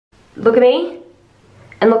Look at me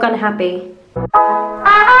and look unhappy.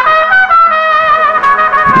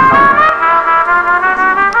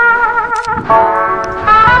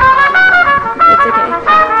 It's okay.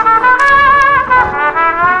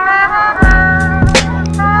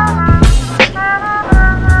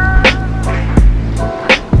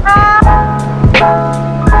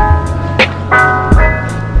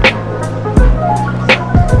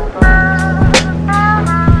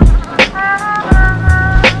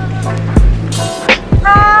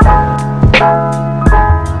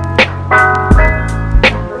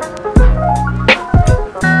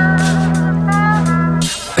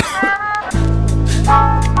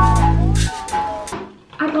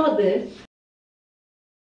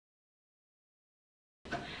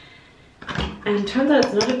 And turns out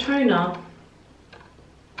it's not a toner,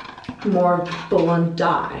 more full-on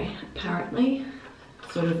dye, apparently,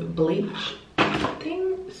 sort of bleach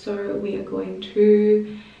thing. So we are going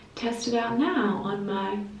to test it out now on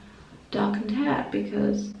my darkened hair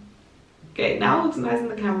because, okay, now it looks nice in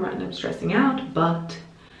the camera and I'm stressing out, but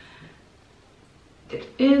it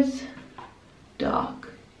is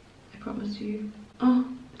dark, I promise you. Oh,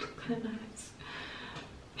 it looks kind of nice.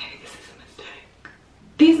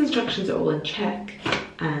 These instructions are all in Czech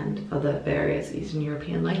and other various Eastern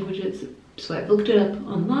European languages, so I've looked it up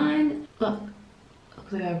online. Look,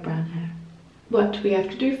 looks like I have brown hair. What we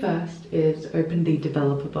have to do first is open the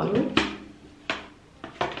developer bottle.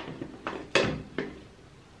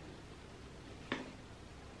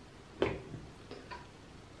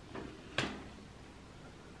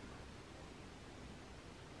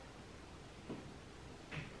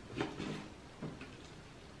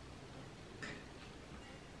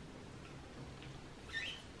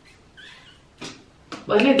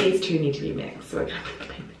 Well, I know these two need to be mixed, so we're gonna put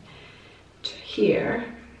them to here.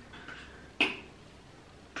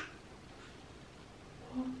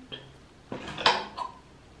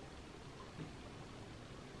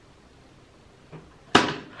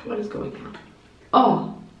 What is going on?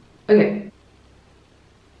 Oh, okay.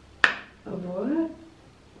 What?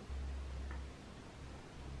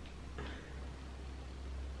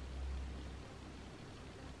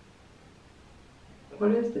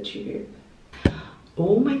 What is the tube?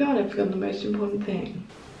 Oh my god, I forgot the most important thing.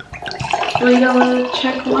 We got a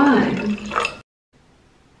Czech wine.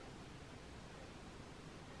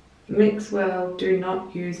 Mix well, do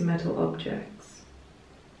not use metal objects.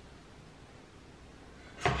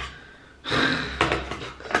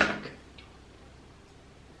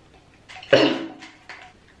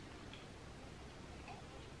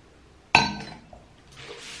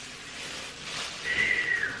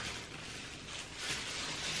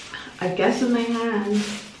 I guess in my hand.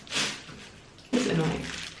 It's annoying.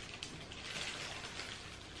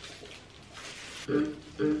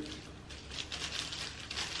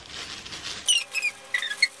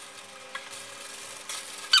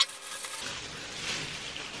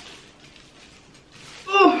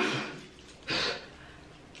 Oh.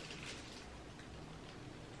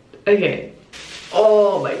 Okay.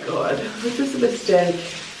 Oh my god. This is a mistake.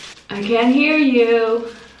 I can't hear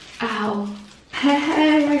you. Ow.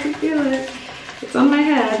 Hey, I can feel it. It's on my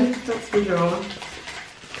head. That's for sure.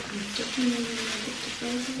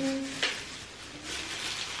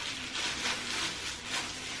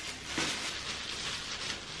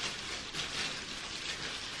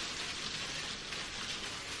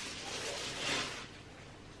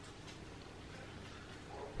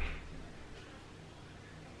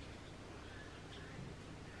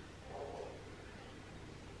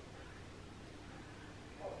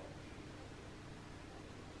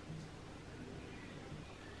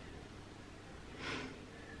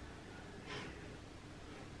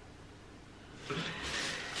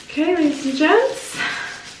 Okay, ladies and gents.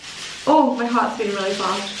 Oh, my heart's beating really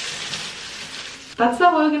fast. That's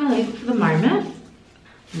not where we're gonna leave it for the moment.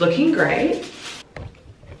 Looking great.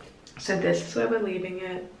 So this is where we're leaving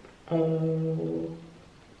it. Oh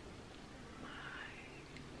my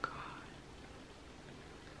god.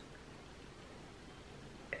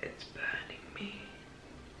 It's burning me.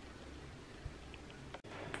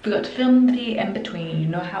 Forgot to film the in-between. You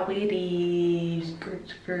know how it is. Skirt,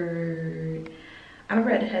 skirt. I'm a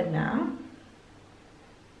redhead now.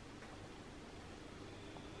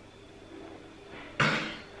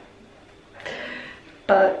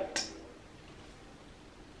 But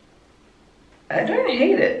I don't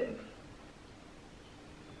hate it.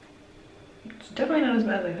 It's definitely not as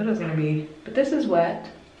bad as I thought it was gonna be. But this is wet.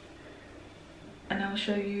 And I'll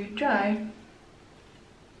show you dry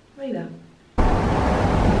later.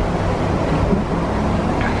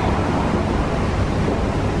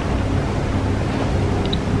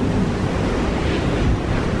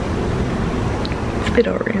 a bit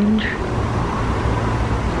orange.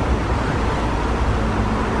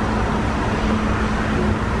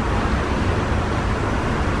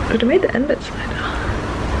 But I made the end bits lighter.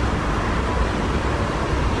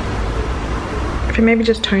 If I maybe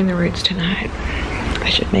just tone the roots tonight, I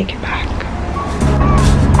should make it back.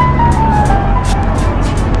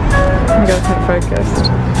 Oh my god, it's not focused.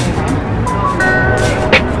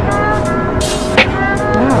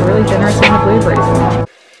 Wow, really generous on the blueberries.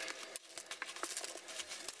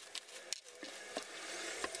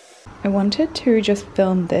 I wanted to just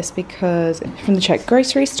film this because it's from the Czech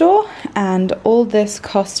grocery store, and all this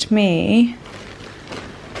cost me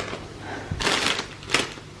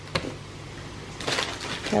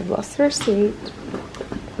okay, I've lost the receipt.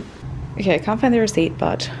 Okay, I can't find the receipt,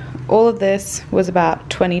 but all of this was about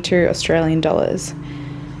 22 Australian dollars,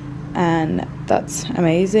 and that's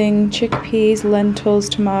amazing. Chickpeas, lentils,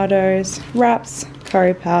 tomatoes, wraps,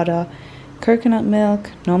 curry powder, coconut milk,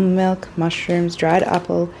 normal milk, mushrooms, dried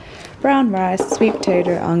apple, brown rice, sweet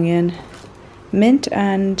potato, onion, mint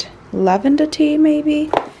and lavender tea maybe,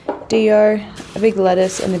 Dio, a big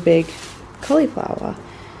lettuce and a big cauliflower.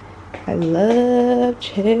 I love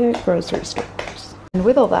Czech grocery stores. And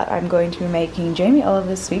with all that, I'm going to be making Jamie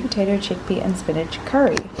Oliver's sweet potato, chickpea and spinach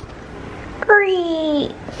curry. Curry!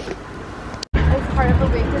 It's part of the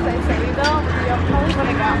week to say sorry though, but you're probably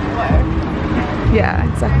gonna get out for work.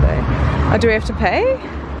 Yeah, exactly. Oh, do we have to pay?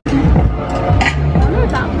 I don't know what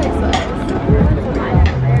that place was.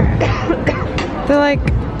 They're like,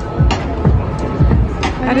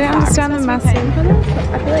 I don't understand the message. I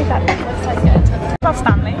feel like that looks like it. Well,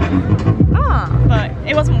 Stanley. Ah, But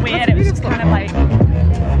it wasn't weird, it was just kind of like...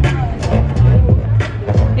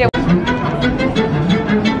 yeah.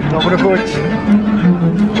 Добрый путь.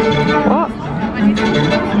 What?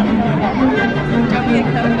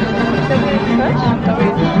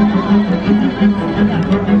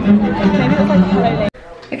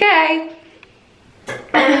 Okay.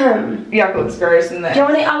 Yeah, it looks gross in there. Do you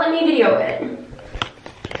want to? Let me video it.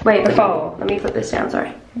 Wait, before. Let me put this down.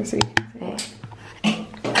 Sorry. Let's see. Okay.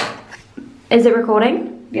 Is it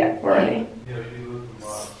recording? Yeah, we're ready.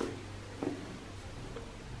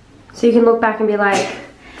 So you can look back and be like,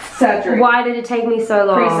 Surgery. why did it take me so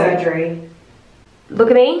long? Pre-surgery. Look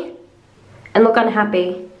at me and look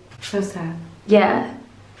unhappy. So sad. Yeah,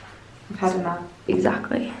 I've had enough.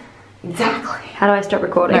 exactly. Exactly. How do I stop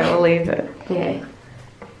recording? No, we'll leave it. Okay.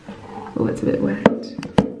 Oh, it's a bit wet.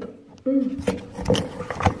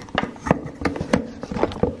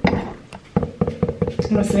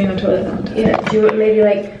 I'm not sitting on the toilet now. Yeah. Do you want maybe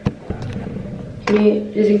like? Can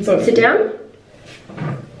you just sit down?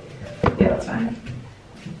 Yeah, that's fine.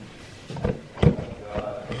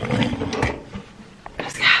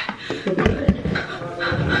 Let's go.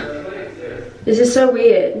 This is so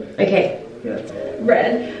weird. Okay.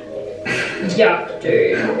 Red. Yuck,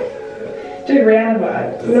 dude. Dude, Rihanna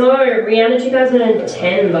vibes. No, Rihanna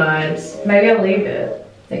 2010 vibes. Maybe I'll leave it.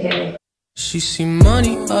 Okay. She see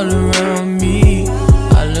money all around me.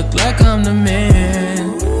 I look like I'm the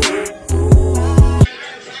man.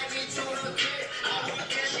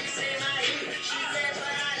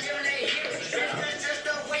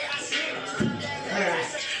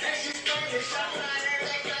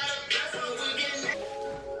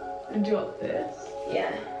 And do you want this?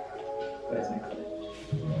 Yeah. Where's my clip?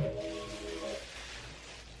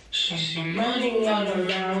 She see money all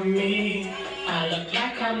around me. I look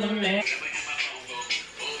like I'm the man.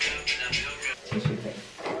 Tissue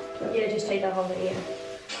paper. Yeah, just take that whole thing, yeah.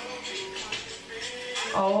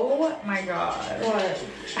 Oh my god. What?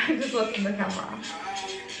 I just looked in the camera.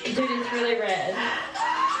 Dude, it's really red.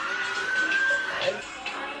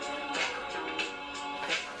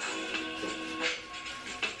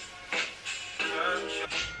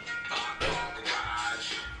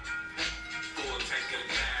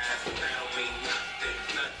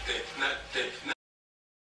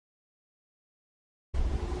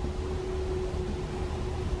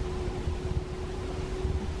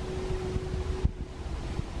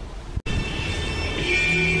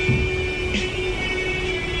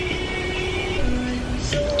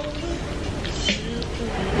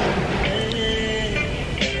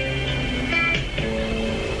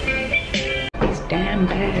 Damn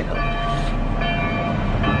bad.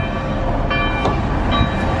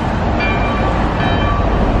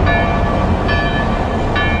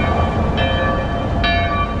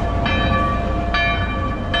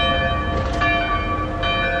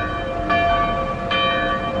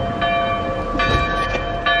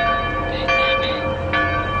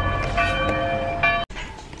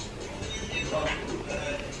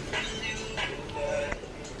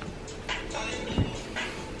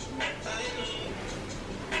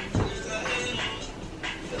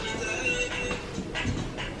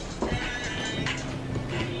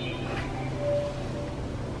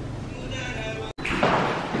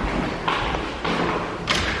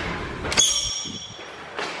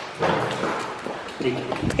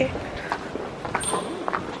 Okay.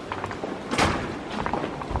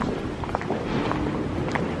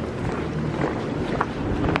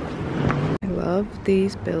 I love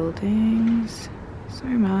these buildings so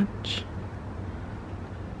much.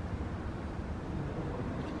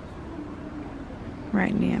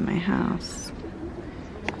 Right near my house.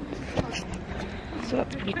 So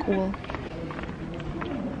that's pretty cool.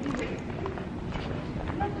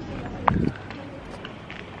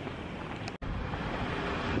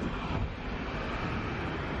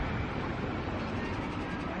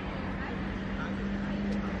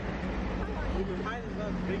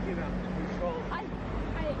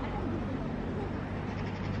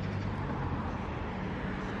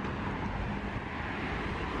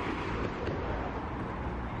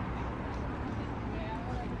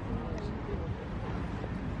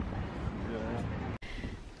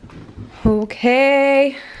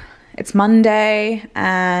 Okay, it's Monday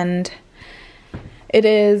and it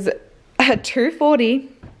is 2:40,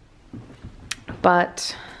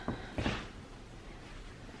 but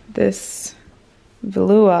this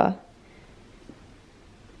velour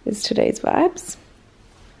is today's vibes,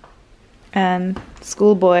 and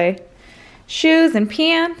schoolboy shoes and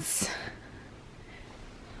pants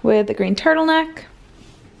with a green turtleneck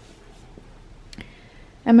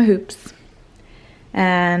and my hoops.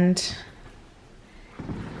 And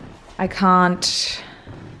I can't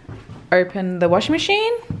open the washing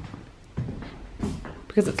machine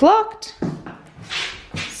because it's locked.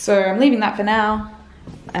 So I'm leaving that for now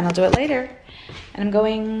and I'll do it later. And I'm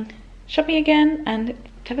going shopping again and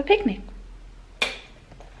have a picnic.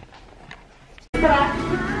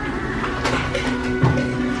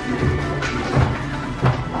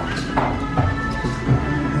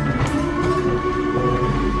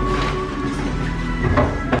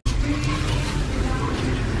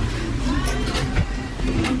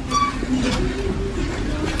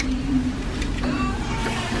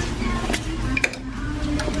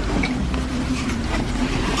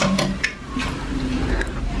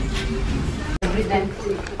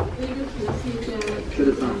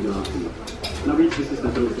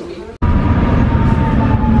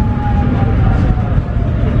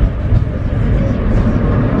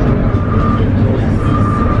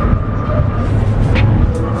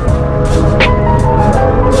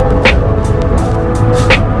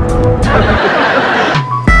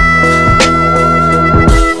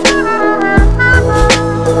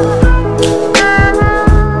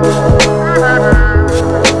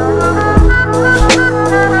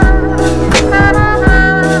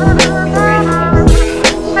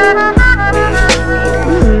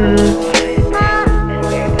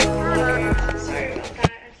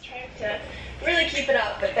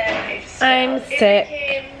 I'm sick.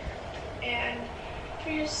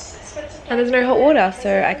 And there's no hot water,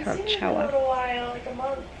 so I can't shower.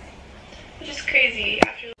 Which is crazy.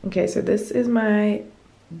 Okay, so this is my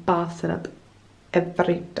bath setup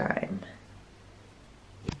every time.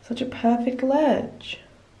 Such a perfect ledge.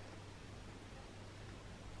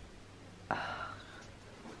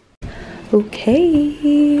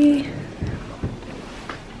 Okay.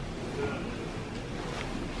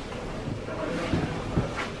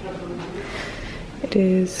 It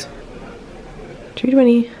is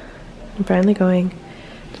 2:20. I'm finally going to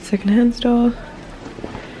the secondhand store.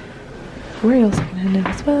 I'm wearing all secondhand now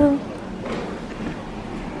as well.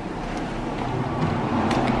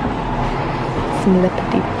 Some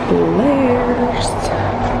lippity blairs.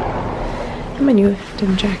 And my new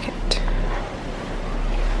denim jacket.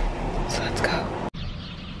 So let's go.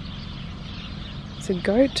 There's a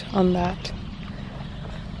goat on that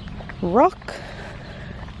rock.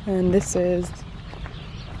 And this is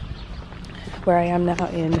where I am now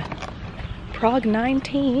in Prague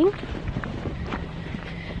 19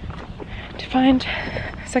 to find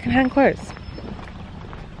secondhand clothes.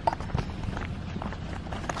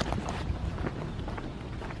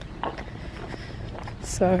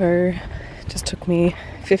 So it just took me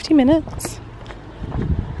 50 minutes,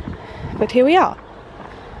 but here we are.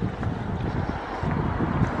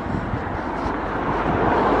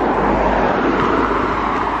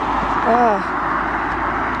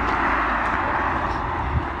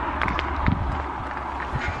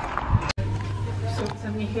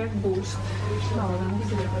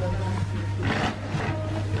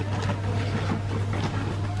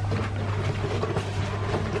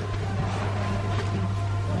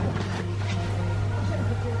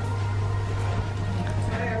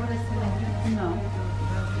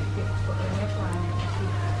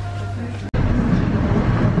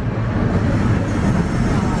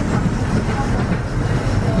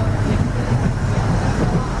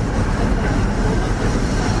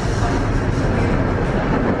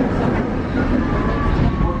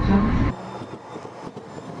 better.